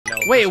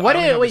Wait,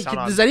 wait,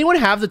 does anyone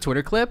have the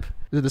Twitter clip?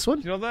 Is it this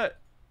one? You know that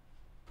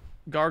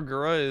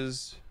Gargura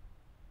is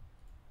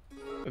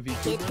a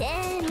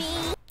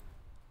VTuber?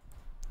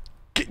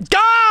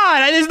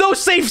 God, there's no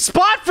safe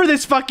spot for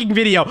this fucking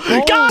video.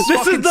 Oh, God,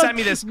 this is send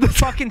me this.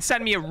 Fucking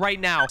send me it right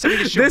now. Send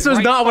me this shit This was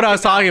right not what I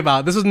was talking now.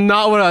 about. This was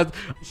not what I was.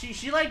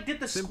 She like did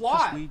the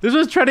squat. This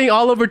was trending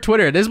all over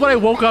Twitter. This is what I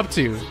woke up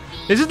to.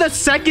 This is the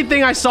second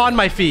thing I saw in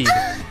my feed.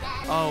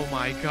 Oh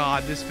my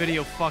god, this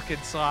video fucking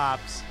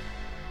slaps.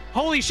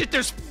 Holy shit,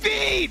 there's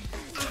feet!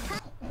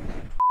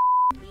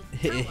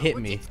 It hit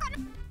me.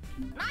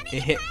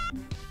 It hit.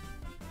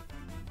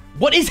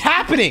 What is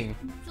happening?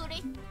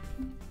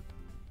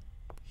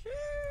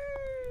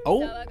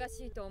 Oh.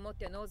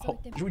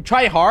 Should we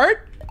try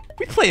hard?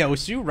 We play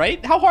Osu,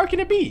 right? How hard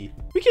can it be?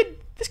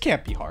 This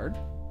can't be hard.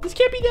 This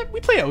can't be that. We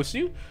play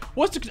Osu.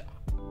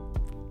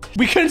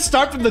 We couldn't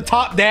start from the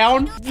top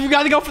down. We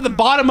gotta go from the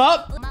bottom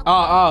up.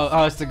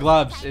 Oh, it's the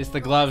gloves. It's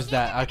the gloves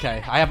that,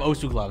 okay. I have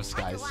Osu gloves,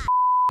 guys.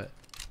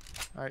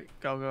 Alright,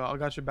 go. I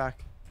got your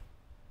back.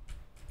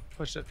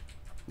 Push it.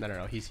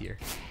 No, he's here.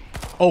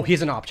 Oh,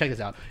 he's an op. Check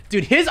this out.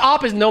 Dude, his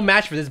op is no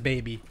match for this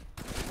baby.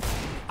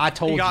 I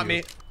told you. He got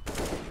me.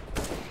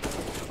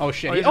 Oh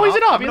shit. Oh, he's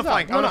an op. I'll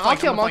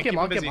kill him. I'll kill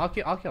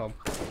him.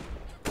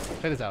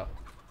 Check this out.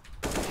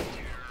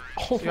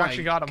 Oh, you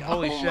actually got him.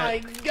 Holy shit. Oh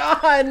my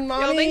god,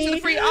 mommy. Yo, thanks for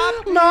the free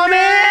op. Mommy!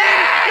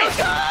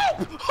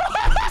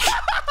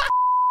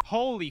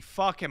 Holy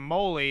fucking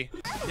moly.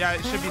 Yeah,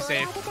 it should be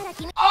safe.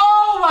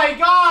 Oh my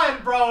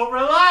god, bro.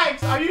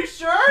 Relax. Are you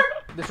sure?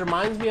 This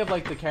reminds me of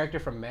like the character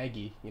from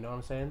Maggie. You know what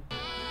I'm saying?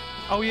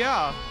 Oh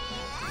yeah.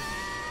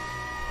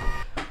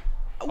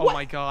 Oh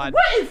my god.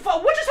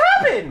 What just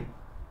happened?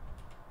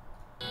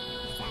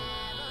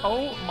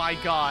 Oh my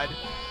god.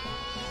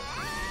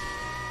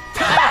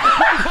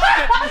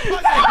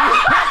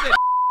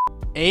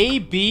 A,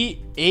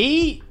 B,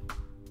 A?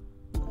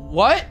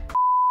 What?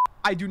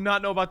 I do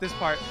not know about this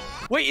part.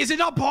 Wait, is it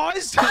not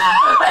paused?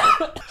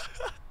 Oh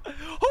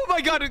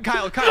my god,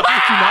 Kyle, please do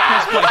not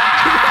press play.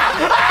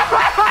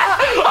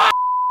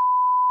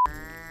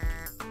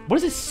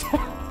 What does it say?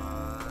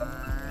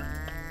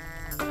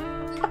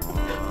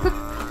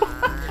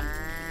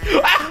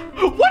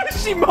 What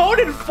is she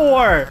moaning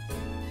for?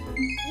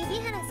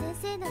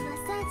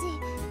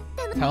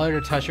 Tell her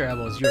to touch your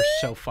elbows. You're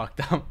so fucked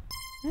up.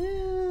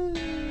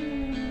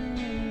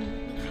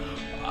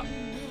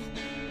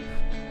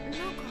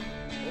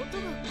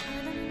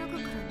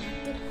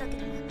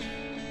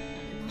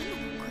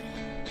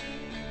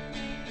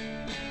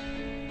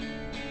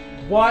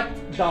 What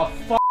the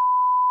fuck?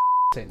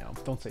 Say no.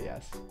 Don't say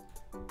yes.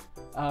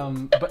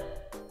 But.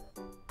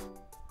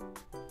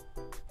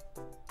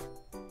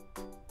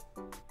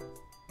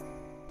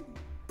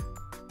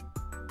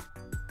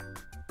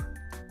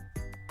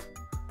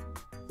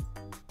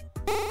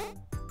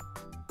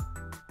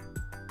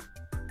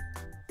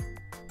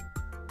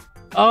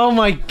 Oh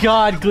my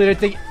god, Glitter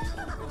thing.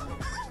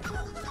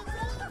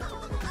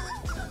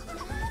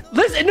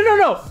 Listen,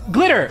 no.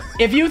 Glitter,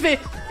 if you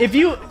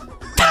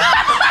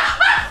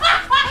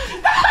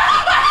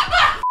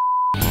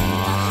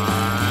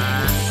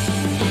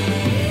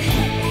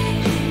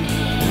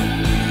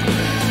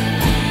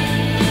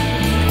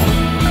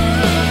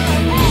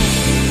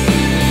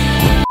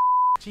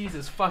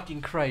Jesus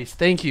fucking Christ.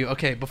 Thank you.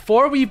 Okay,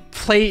 before we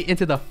play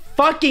into the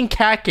fucking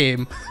cat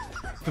game,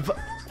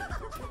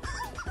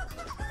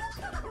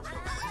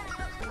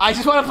 I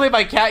just want to play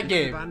my cat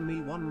game. Ban me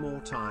one more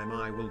time,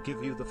 I will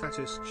give you the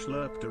fattest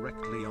schlurp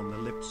directly on the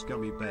lips,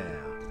 gummy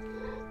bear.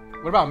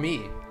 What about me?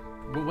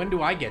 When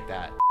do I get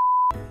that?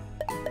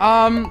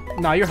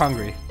 No, you're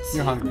hungry.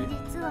 You're hungry.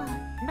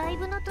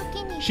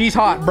 She's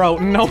hot, bro.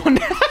 No one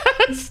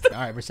has.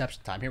 Alright,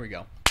 reception time. Here we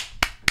go.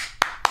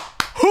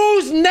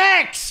 Who's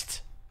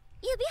next?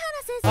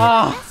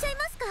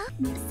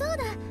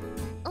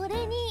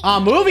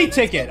 Movie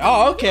ticket.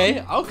 Oh,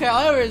 okay. Okay,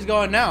 I know where he's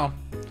going now.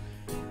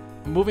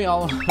 Moving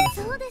all over.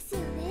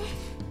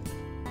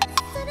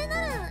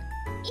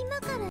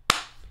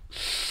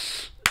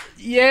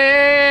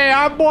 Yeah,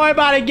 our boy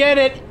about to get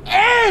it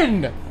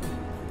in.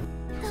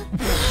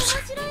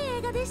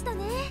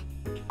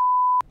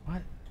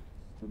 What?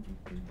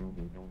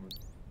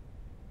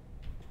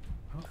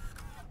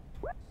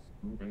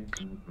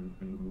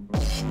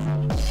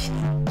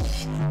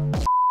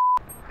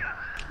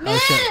 Oh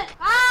shit!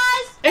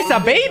 It's a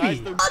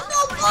baby.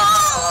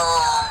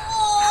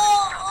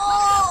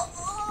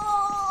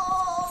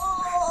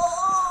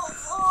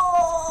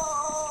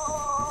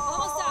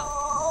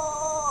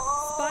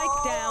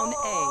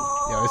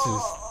 Yo,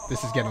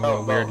 this is getting a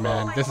little weird,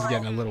 man. This is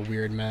getting a little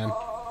weird, man.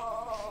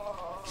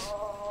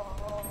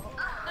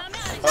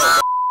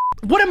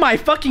 What am I,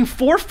 fucking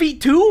 4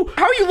 feet 2?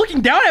 How are you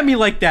looking down at me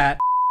like that?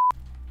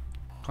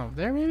 Oh,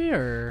 there maybe,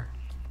 or?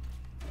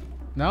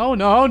 No.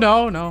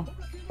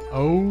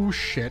 Oh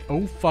shit.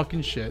 Oh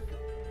fucking shit.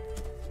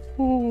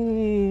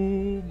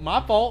 Ooh, my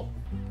fault.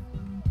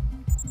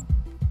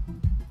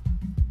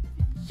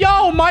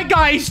 Yo, my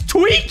guy's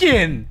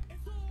tweaking.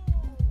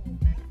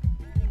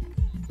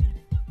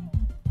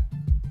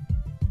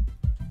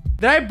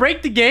 Did I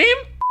break the game?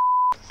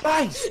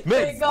 Nice!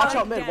 Mid! Watch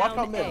out mid, watch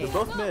out mid. They're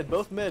both mid,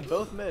 both mid,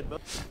 both mid.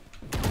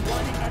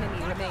 One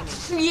enemy remaining.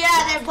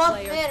 Yeah, they're both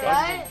mid,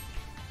 right?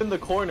 In the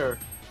corner.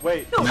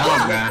 Wait. No,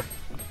 man.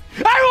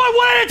 Everyone,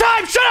 one at a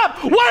time! Shut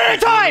up! One at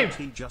a time!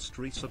 He just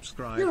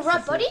resubscribed. You're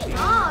right, buddy?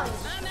 Nice.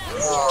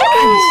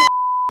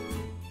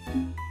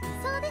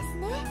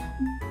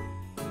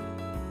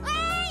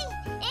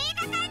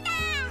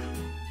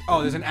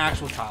 Oh, there's an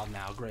actual child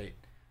now. Great.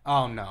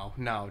 Oh no,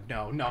 no,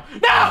 no, no,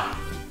 no!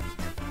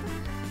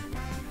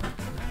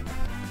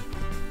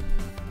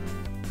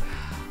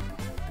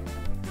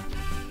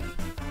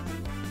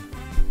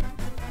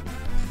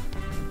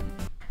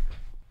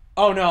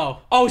 Oh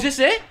no. Oh, is this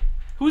it?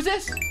 Who's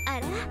this? We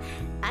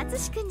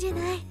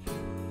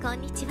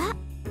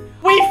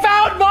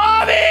found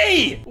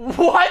mommy!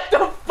 What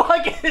the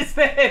fuck is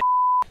this?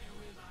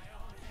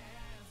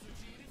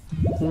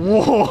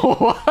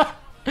 Whoa.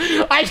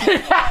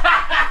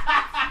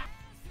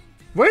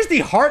 Where's the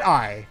heart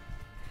eye?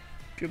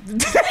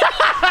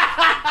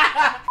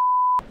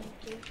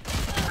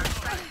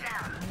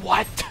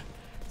 What?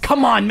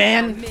 Come on,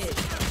 man.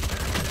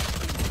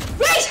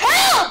 Raise,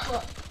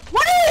 help!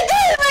 What are you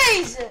doing,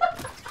 Raise?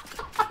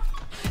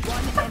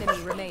 One enemy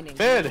remaining.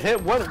 Mid,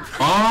 hit one.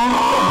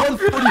 Oh!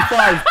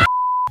 145.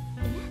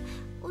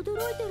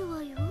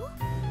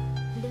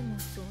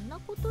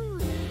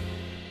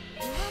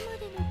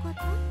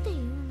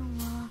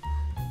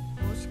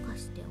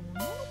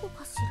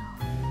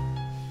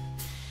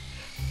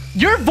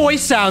 Your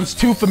voice sounds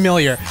too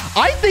familiar.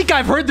 I think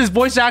I've heard this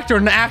voice actor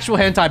in an actual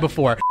hentai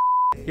before.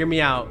 Hear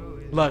me out.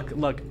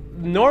 Look.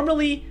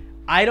 Normally,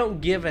 I don't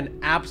give an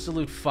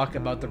absolute fuck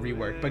about the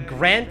rework, but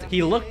Grant,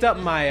 he looked up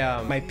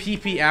my my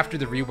PP after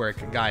the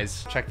rework.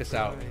 Guys, check this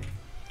out.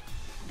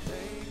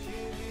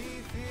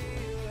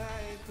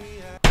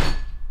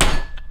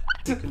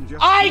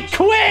 I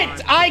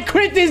quit! I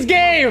quit this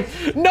game!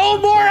 No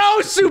more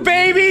Osu,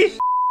 baby!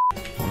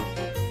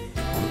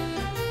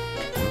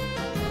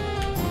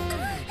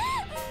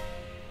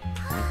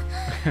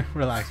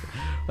 Relax.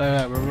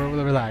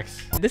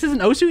 Relax. This isn't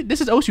Osu. This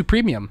is Osu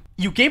Premium.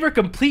 You gave her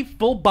complete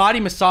full body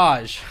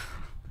massage.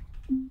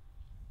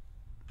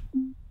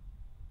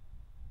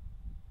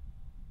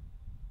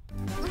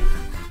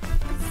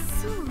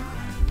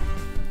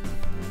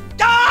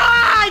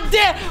 Ah!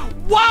 Damn!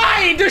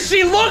 Why does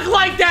she look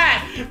like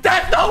that?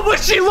 That's not what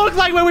she looked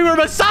like when we were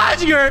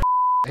massaging her.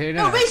 Hey,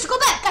 No, Raise, go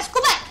back, guys,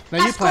 go back. No,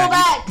 Guys, you plan.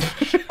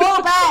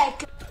 go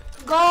back.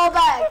 Go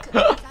back.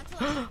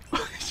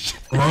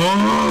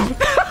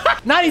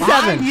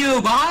 97.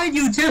 Behind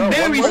you, Tim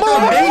Berry, One so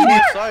more baby.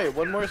 side,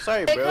 one more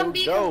side, Hey, bro. come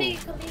B, Go. come B.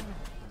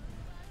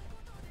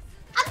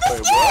 I'm too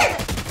Wait,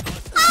 scared.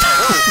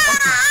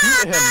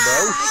 Shoot him,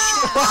 bro.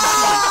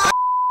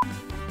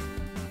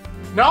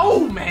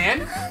 No,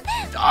 man.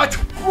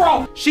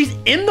 Bro, she's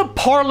in the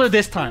parlor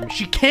this time.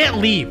 She can't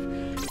leave.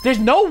 There's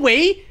no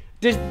way.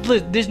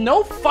 There's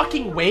no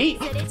fucking way.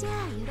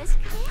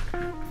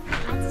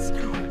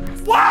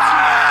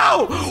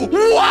 Wow!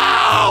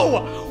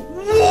 Wow!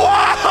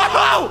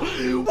 Wow!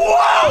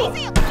 Whoa!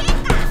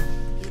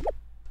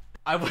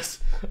 I was,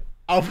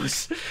 I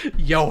was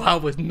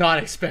not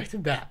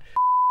expecting that.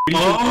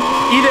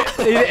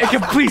 Either,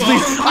 please,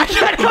 I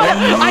can't.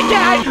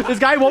 This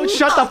guy won't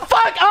shut the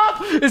fuck up.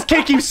 This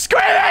kid keeps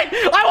screaming.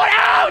 I want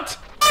out.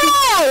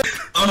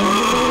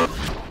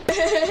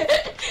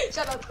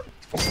 Shut up.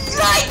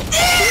 Right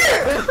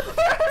there!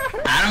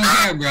 I don't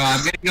care, bro.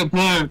 I'm getting a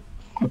plug.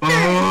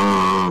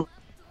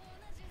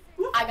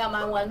 I got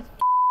my one.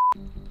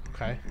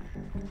 Okay.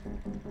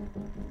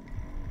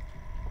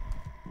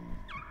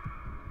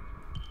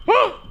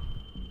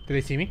 Do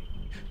they see me?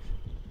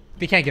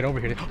 They can't get over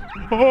here.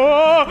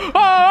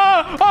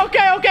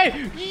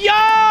 Okay. Yo!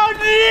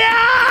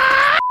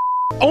 Yeah!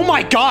 Oh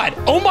my god!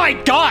 Oh my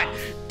god!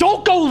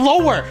 Don't go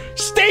lower!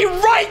 Stay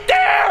right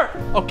there!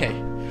 Okay.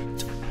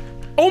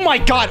 Oh my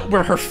god,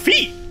 where are her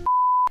feet?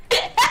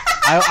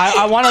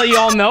 I want to let you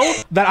all know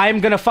that I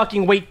am gonna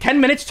fucking wait 10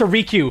 minutes to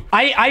requeue.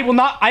 I will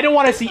not. I don't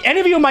want to see any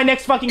of you in my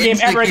next fucking game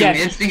ever again.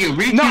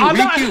 No, I'm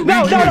not.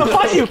 No.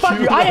 Fuck you.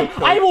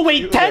 I will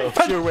wait 10.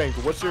 What's your rank?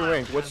 What's your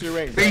rank? What's your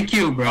rank?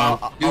 Requeue, bro.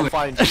 I'll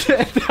find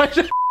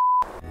you.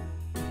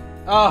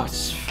 Oh,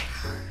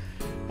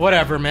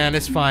 whatever, man.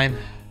 It's fine.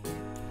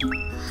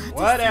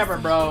 Whatever,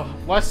 bro.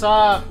 What's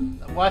up?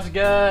 What's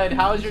good?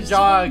 How's your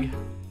jog?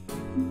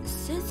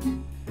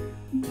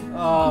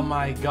 Oh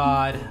my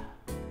god.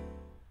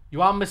 You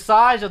want a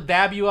massage? I'll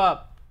dab you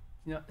up.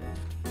 You know.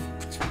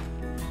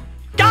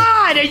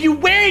 God, are you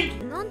weak?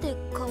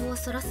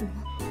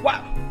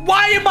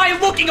 Why am I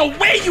looking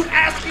away, you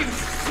ass, you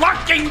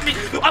fucking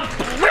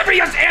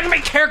oblivious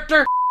anime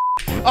character?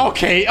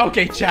 Okay,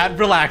 Chad,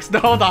 relax. No,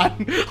 hold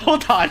on.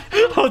 Hold on.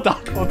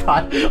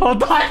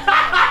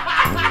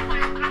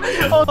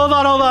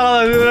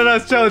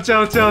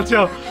 No,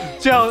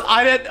 chill.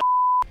 I didn't.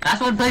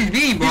 That's what plays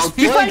B, bro.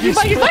 He's playing.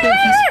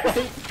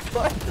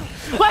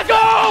 Let's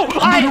go!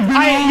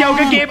 Yo,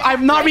 good game.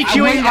 I'm not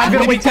requeuing. I'm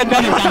gonna wait 10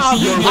 minutes.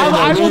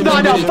 I will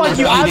not. No, fuck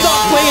you. I'm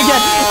not playing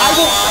again. I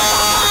will.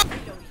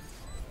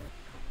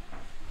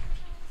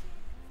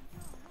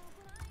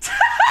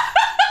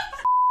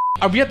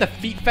 Are we at the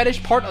feet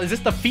fetish part? Is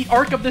this the feet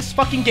arc of this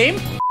fucking game?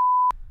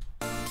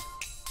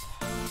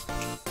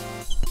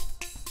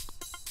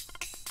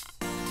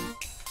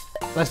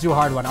 Let's do a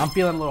hard one. I'm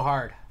feeling a little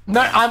hard.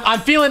 No,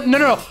 I'm feeling,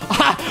 no.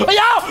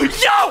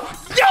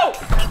 Yo!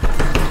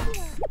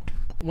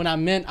 When I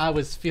meant I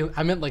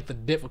meant like the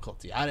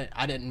difficulty. I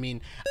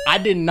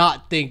did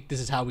not think this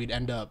is how we'd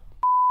end up.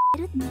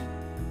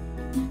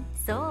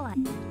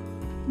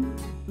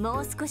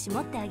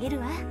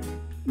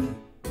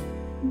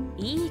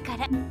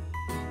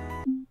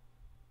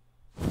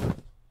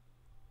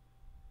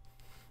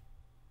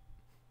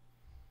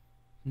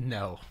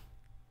 No.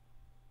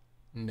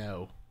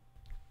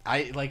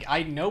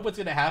 I know what's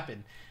gonna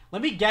happen.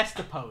 Let me guess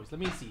the pose. Let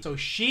me see. So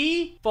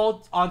she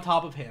folds on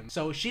top of him.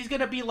 So she's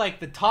gonna be like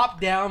the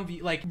top down,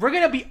 like we're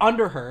gonna be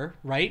under her,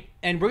 right?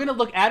 And we're gonna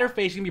look at her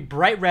face, it's gonna be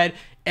bright red,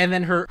 and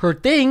then her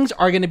things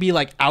are gonna be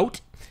like out,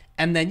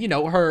 and then you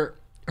know her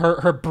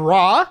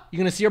bra. You're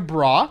gonna see her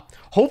bra.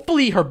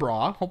 Hopefully her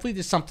bra. Hopefully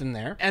there's something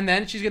there. And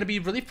then she's gonna be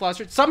really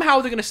flustered. Somehow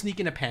they're gonna sneak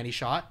in a panty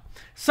shot.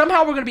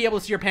 Somehow we're gonna be able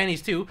to see her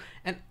panties too.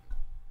 And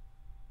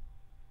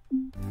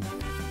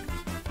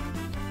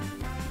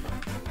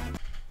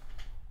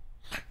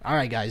all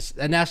right, guys,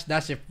 and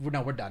that's it.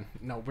 No, we're done.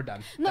 No, we're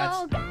done.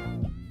 No.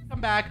 Come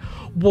back.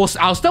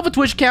 I'll still have a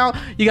Twitch account.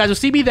 You guys will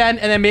see me then,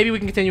 and then maybe we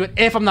can continue it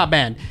if I'm not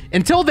banned.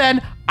 Until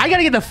then, I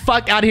gotta get the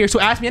fuck out of here. So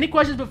ask me any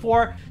questions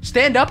before.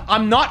 Stand up.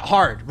 I'm not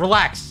hard.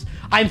 Relax.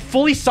 I'm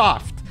fully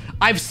soft.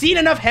 I've seen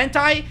enough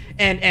hentai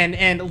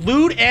and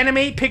lewd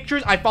anime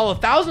pictures. I follow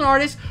 1,000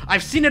 artists.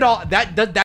 I've seen it all. That